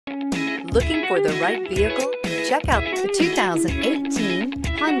Looking for the right vehicle? Check out the 2018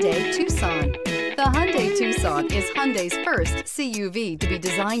 Hyundai Tucson. The Hyundai Tucson is Hyundai's first CUV to be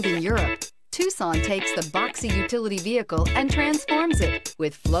designed in Europe. Tucson takes the boxy utility vehicle and transforms it.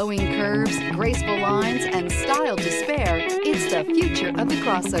 With flowing curves, graceful lines, and style to spare, it's the future of the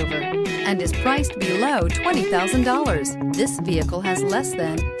crossover and is priced below $20,000. This vehicle has less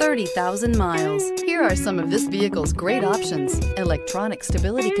than 30,000 miles. Here are some of this vehicle's great options: electronic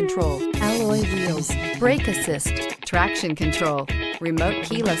stability control, alloy wheels, brake assist, traction control, remote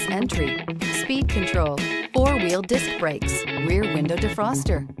keyless entry, speed control, four-wheel disc brakes, rear window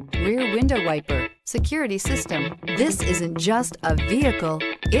defroster, rear window wiper, security system. This isn't just a vehicle,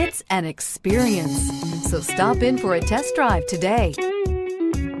 it's an experience. So stop in for a test drive today.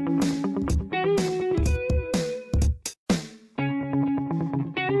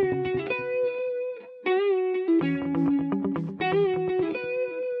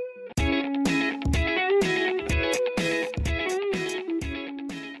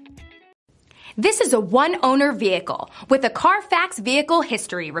 This is a one-owner vehicle with a Carfax Vehicle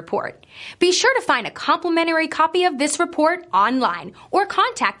History Report. Be sure to find a complimentary copy of this report online or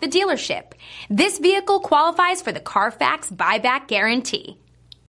contact the dealership. This vehicle qualifies for the Carfax Buyback Guarantee.